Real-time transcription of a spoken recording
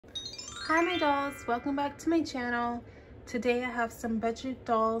Hi my dolls, welcome back to my channel. Today I have some budget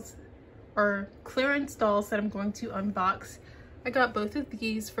dolls or clearance dolls that I'm going to unbox. I got both of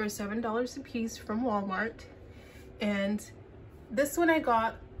these for $7 a piece from Walmart, and this one I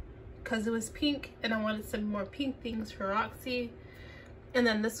got because it was pink and I wanted some more pink things for Roxy, and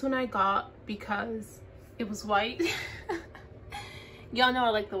then this one I got because it was white. Y'all know I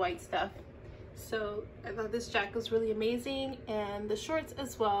like the white stuff. So I thought this jacket was really amazing, and the shorts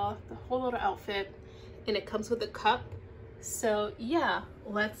as well, the whole little outfit, and it comes with a cup. So yeah,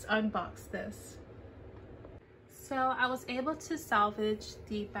 let's unbox this. So I was able to salvage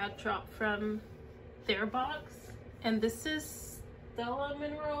the backdrop from their box, and this is Stella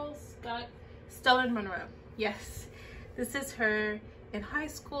Monroe. Yes, this is her in high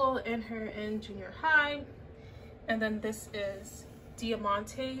school and her in junior high. And then this is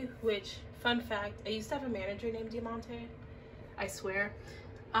Diamante, which, fun fact, I used to have a manager named Diamante, I swear.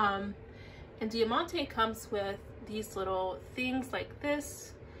 And Diamante comes with these little things like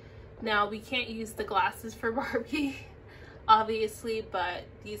this. Now we can't use the glasses for Barbie, obviously, but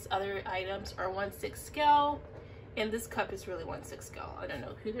these other items are 1/6 scale, and this cup is really 1/6 scale. I don't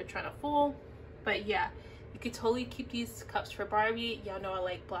know who they're trying to fool, but yeah, you could totally keep these cups for Barbie. Y'all know I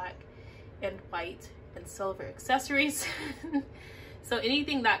like black and white and silver accessories. So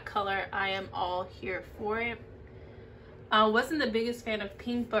anything that color, I am all here for it. I wasn't the biggest fan of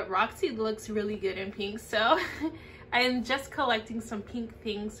pink, but Roxy looks really good in pink, so I am just collecting some pink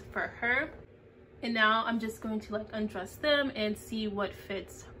things for her. And now I'm just going to like undress them and see what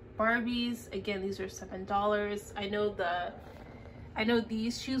fits Barbie's. Again, these are $7. I know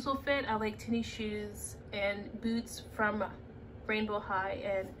these shoes will fit. I like tennis shoes and boots from Rainbow High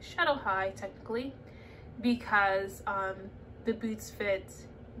and Shadow High, technically, because the boots fit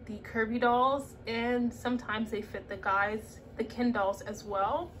the curvy dolls, and sometimes they fit the guys, the Ken dolls as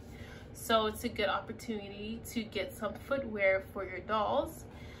well. So it's a good opportunity to get some footwear for your dolls.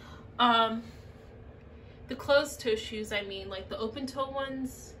 The closed toe shoes, I mean, like the open toe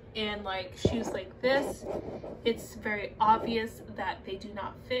ones and like shoes like this, it's very obvious that they do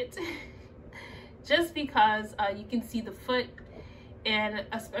not fit just because you can see the foot, and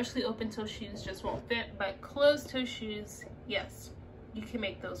especially open toe shoes just won't fit. But closed toe shoes, yes, you can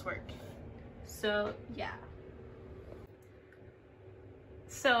make those work. So yeah.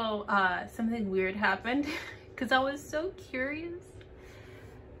 So something weird happened because I was so curious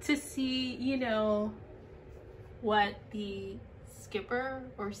to see, you know, what the Skipper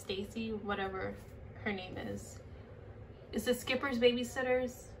or Stacy, whatever her name is the Skipper's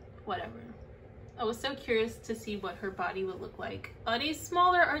babysitters, whatever. I was so curious to see what her body would look like on a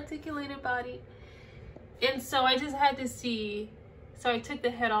smaller articulated body. And so I just had to see. So I took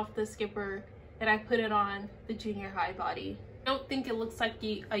the head off the Skipper and I put it on the junior high body. I don't think it looks like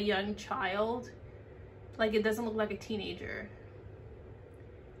a young child. Like, it doesn't look like a teenager.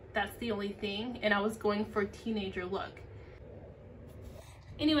 That's the only thing. And I was going for a teenager look.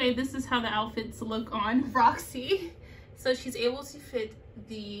 Anyway, this is how the outfits look on Roxy. So she's able to fit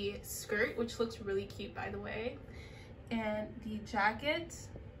the skirt, which looks really cute, by the way, and the jacket,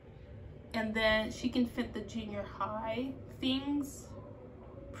 and then she can fit the junior high things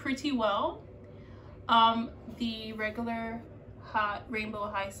pretty well. The regular Rainbow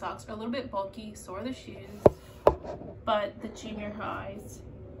High socks are a little bit bulky, so are the shoes, but the junior highs,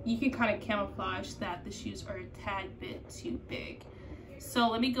 you can kind of camouflage that the shoes are a tad bit too big. So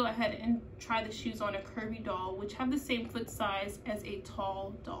let me go ahead and try the shoes on a curvy doll, which have the same foot size as a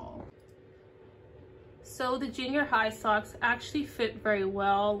tall doll. So the junior high socks actually fit very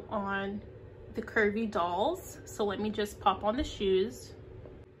well on the curvy dolls. So let me just pop on the shoes.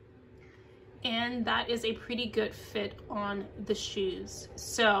 And that is a pretty good fit on the shoes.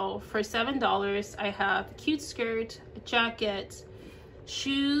 So for $7, I have a cute skirt, a jacket,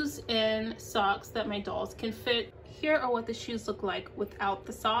 shoes, and socks that my dolls can fit. Here are what the shoes look like without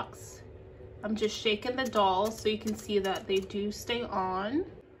the socks. I'm just shaking the dolls so you can see that they do stay on.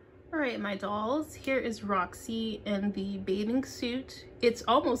 All right, my dolls, here is Roxy in the bathing suit. It's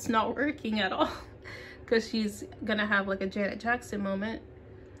almost not working at all because she's gonna have like a Janet Jackson moment.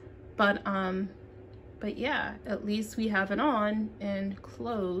 But yeah, at least we have it on and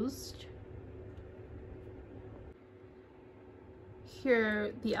closed.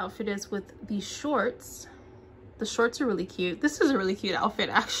 Here the outfit is with these shorts. The shorts are really cute. This is a really cute outfit,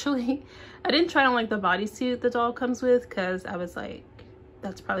 actually. I didn't try on like the bodysuit the doll comes with because I was like,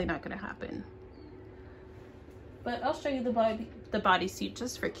 that's probably not gonna happen. But I'll show you the bodysuit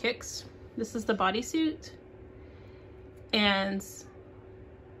just for kicks. This is the bodysuit. And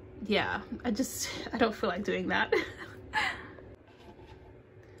yeah, I don't feel like doing that.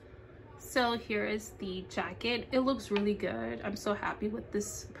 So here is the jacket. It looks really good. I'm so happy with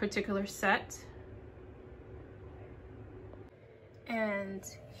this particular set. And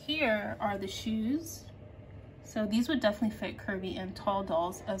here are the shoes. So these would definitely fit curvy and tall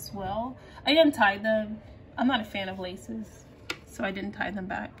dolls as well. I didn't tie them. I'm not a fan of laces, so I didn't tie them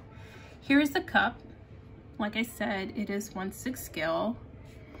back. Here is the cup. Like I said, it is 1/6 scale.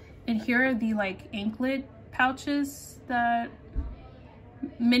 And here are the like anklet pouches that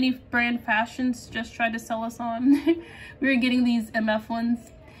many brand fashions just tried to sell us on. We were getting these MF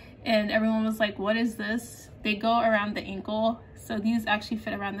ones and everyone was like, what is this? They go around the ankle. So these actually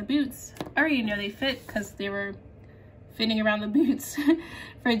fit around the boots. I already know they fit because they were fitting around the boots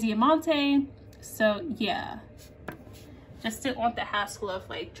for Diamante. So yeah, just didn't want the hassle of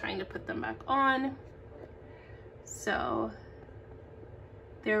like trying to put them back on. So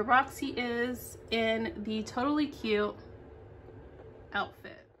there Roxy is in the totally cute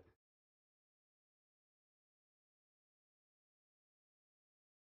outfit.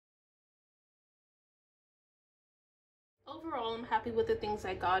 Overall, I'm happy with the things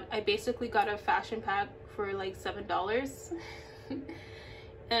I got. I basically got a fashion pack for like $7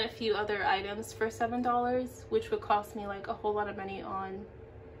 and a few other items for $7, which would cost me like a whole lot of money on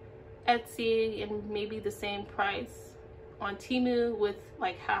Etsy and maybe the same price on Temu with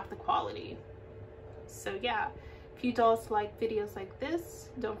like half the quality. So yeah, if you dolls like videos like this,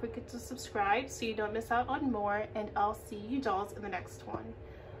 don't forget to subscribe so you don't miss out on more, and I'll see you dolls in the next one.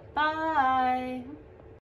 Bye!